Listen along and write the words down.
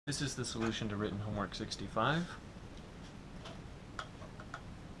This is the solution to written homework 65.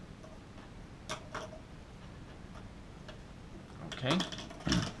 Okay,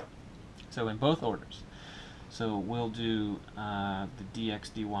 so in both orders. So we'll do the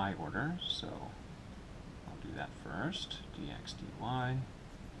dx dy order. So I'll do that first, dx dy.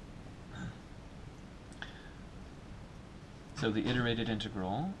 So the iterated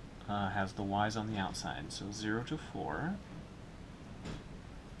integral has the y's on the outside. So 0 to 4,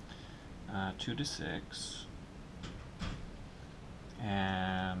 2 to 6,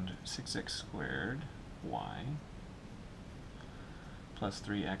 and 6x squared y plus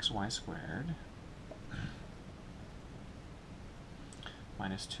 3xy squared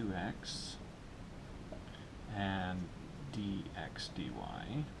minus 2x and dx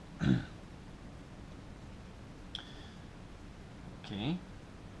dy. Okay.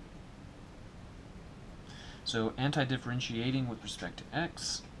 So anti-differentiating with respect to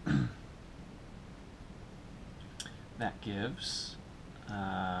x, that gives,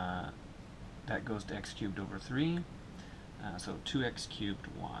 that goes to x cubed over 3. So 2x cubed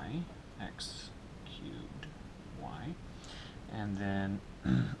y, x cubed y, and then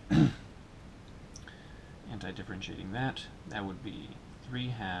anti-differentiating that, that would be 3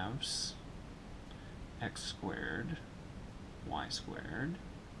 halves x squared y squared,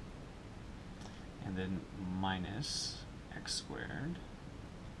 and then minus x squared.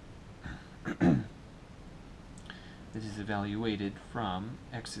 This is evaluated from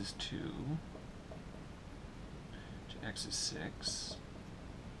x is 2 to x is 6.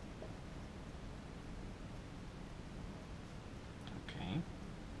 Okay.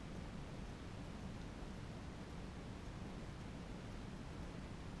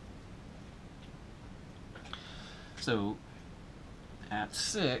 So at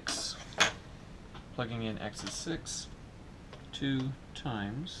 6, plugging in x is 6, 2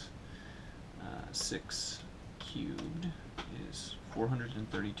 times 6 cubed is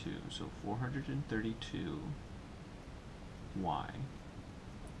 432. So 432 y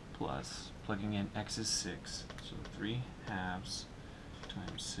plus, plugging in x is 6, so 3 halves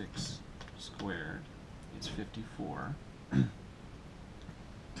times 6 squared is 54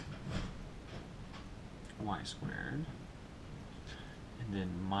 y squared, and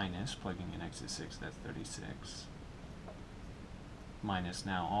then minus, plugging in x is 6, that's 36, minus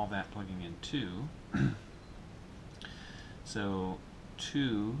now all that plugging in 2. So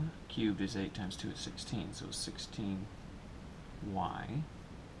 2 cubed is 8 times 2 is 16, so 16y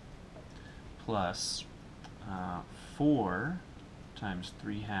plus 4 times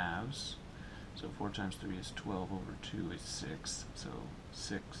 3 halves, so 4 times 3 is 12 over 2 is 6, so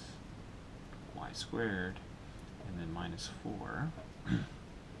 6 y squared, and then minus 4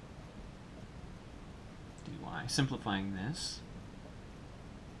 dy. Simplifying this,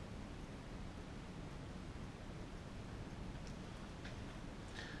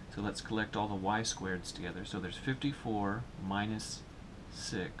 so let's collect all the y squareds together. So there's 54 minus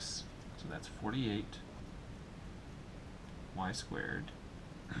 6, so that's 48 y squared.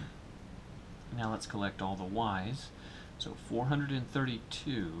 Now let's collect all the y's. So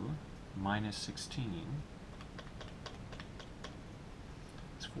 432 minus 16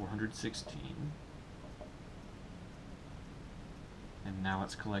 is 416. And now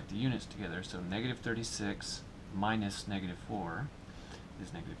let's collect the units together. So negative 36 minus negative 4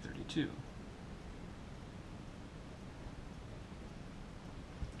 is negative 32.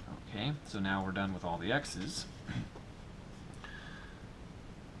 Okay, so now we're done with all the x's.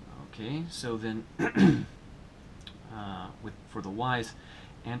 Okay, so then for the y's,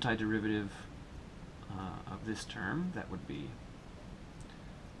 antiderivative of this term, that would be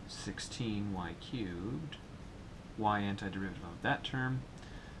 16y cubed, y antiderivative of that term,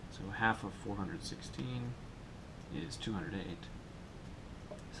 so half of 416 is 208,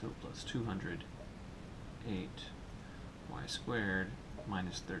 so plus 208 y squared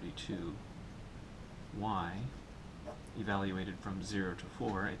minus 32 y, evaluated from 0 to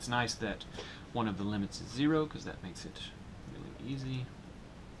 4. It's nice that one of the limits is 0, because that makes it really easy.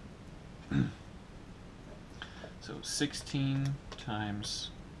 So 16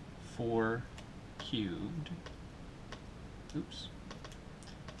 times 4 cubed, oops,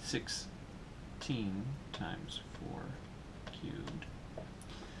 16 times 4 cubed,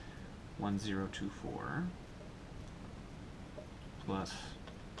 1024, plus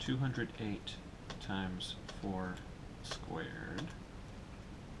 208 times 4 squared,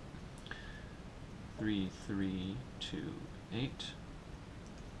 3328,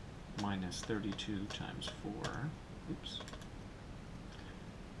 minus 32 times 4, oops,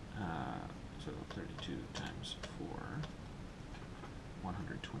 so 32 times 4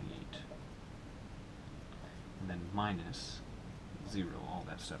 128. And then minus 0. All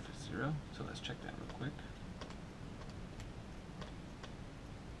that stuff is 0. So let's check that real quick.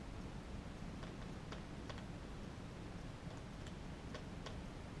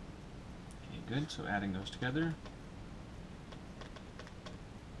 Okay, good. So adding those together.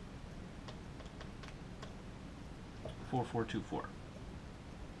 Four, 4, 2, 4.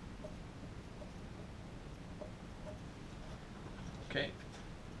 Okay.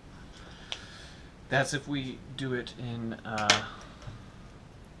 That's if we do it in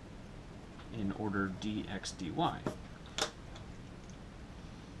order dx dy.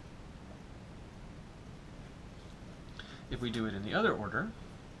 If we do it in the other order,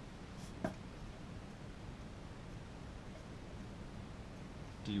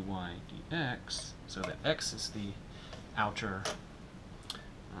 dy dx, so that x is the outer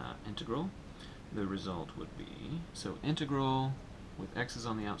integral, the result would be, so integral with x is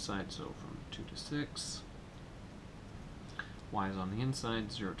on the outside, so from 2 to 6, y is on the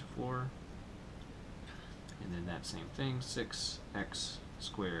inside, 0 to 4, and then that same thing, 6x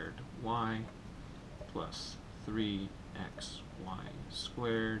squared y plus 3xy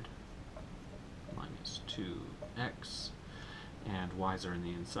squared minus 2x, and y's are in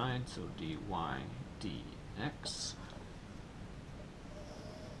the inside, so dy dx.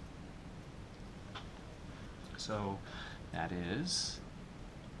 So that is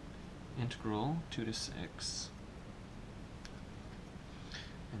integral 2 to 6,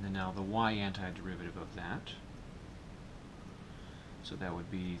 and then now the y antiderivative of that, so that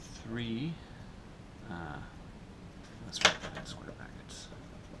would be 3, let's write that in square brackets.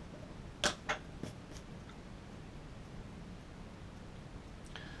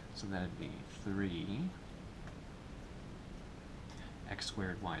 So that would be 3 x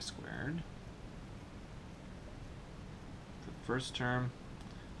squared y squared for the first term.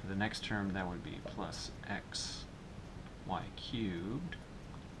 For the next term, that would be plus x y cubed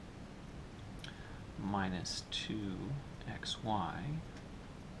minus 2xy.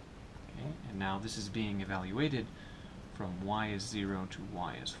 Okay, and now this is being evaluated from y is 0 to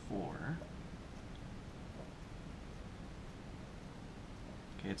y is 4.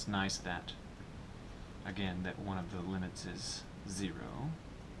 Okay, it's nice that, again, that one of the limits is 0.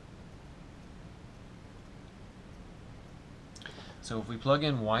 So if we plug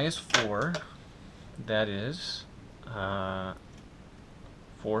in y is 4, that is 4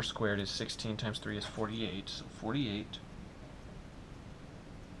 squared is 16 times 3 is 48, so 48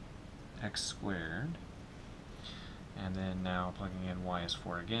 x squared, and then now plugging in y is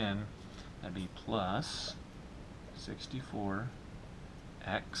 4 again, that'd be plus 64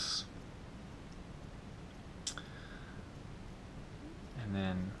 x, and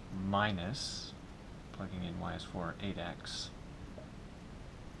then minus, plugging in y is 4, 8x,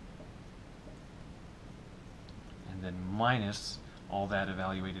 and then minus all that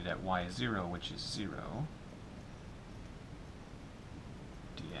evaluated at y is 0, which is 0,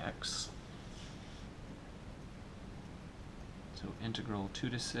 dx. So integral 2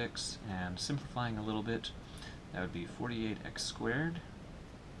 to 6, and simplifying a little bit, that would be 48x squared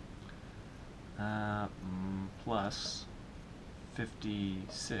plus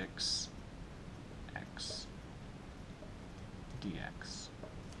 56x dx.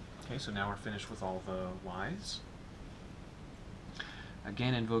 Okay, so now we're finished with all the y's.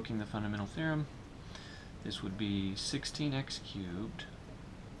 Again, invoking the fundamental theorem, this would be 16x cubed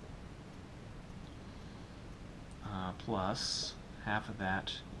plus half of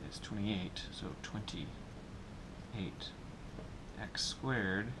that is 28, so 28x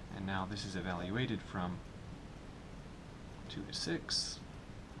squared, and now this is evaluated from 2 to 6.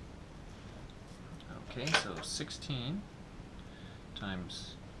 Okay, so 16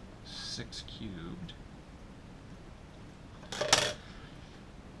 times 6 cubed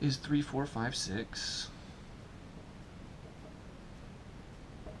is 3456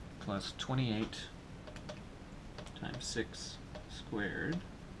 plus 28 times 6 squared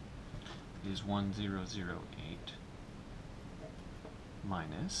is 1008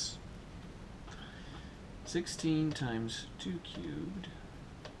 minus 16 times 2 cubed,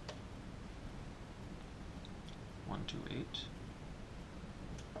 128,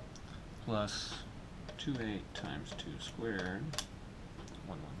 plus 28 times 2 squared,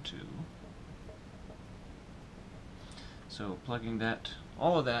 112. So plugging that,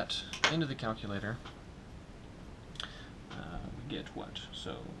 all of that into the calculator, we get what?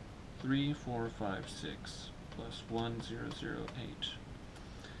 So 3456 plus 1008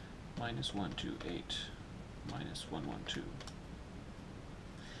 minus 128 minus 112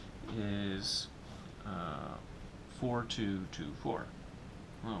 is 4224.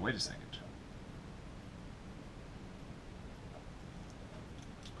 Oh, wait a second.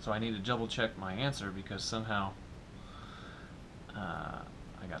 So I need to double check my answer because somehow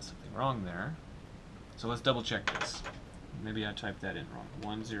I got something wrong there. So let's double check this. Maybe I typed that in wrong.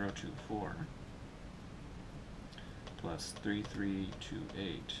 1024 plus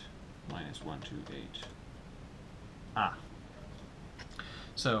 3328 minus 128. Ah.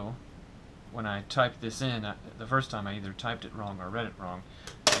 So when I typed this in, the first time I either typed it wrong or read it wrong.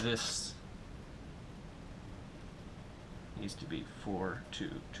 This needs to be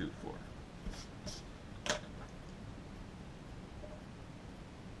 4224.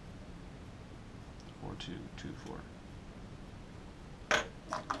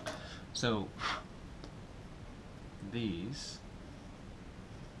 So these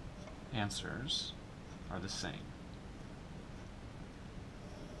answers are the same.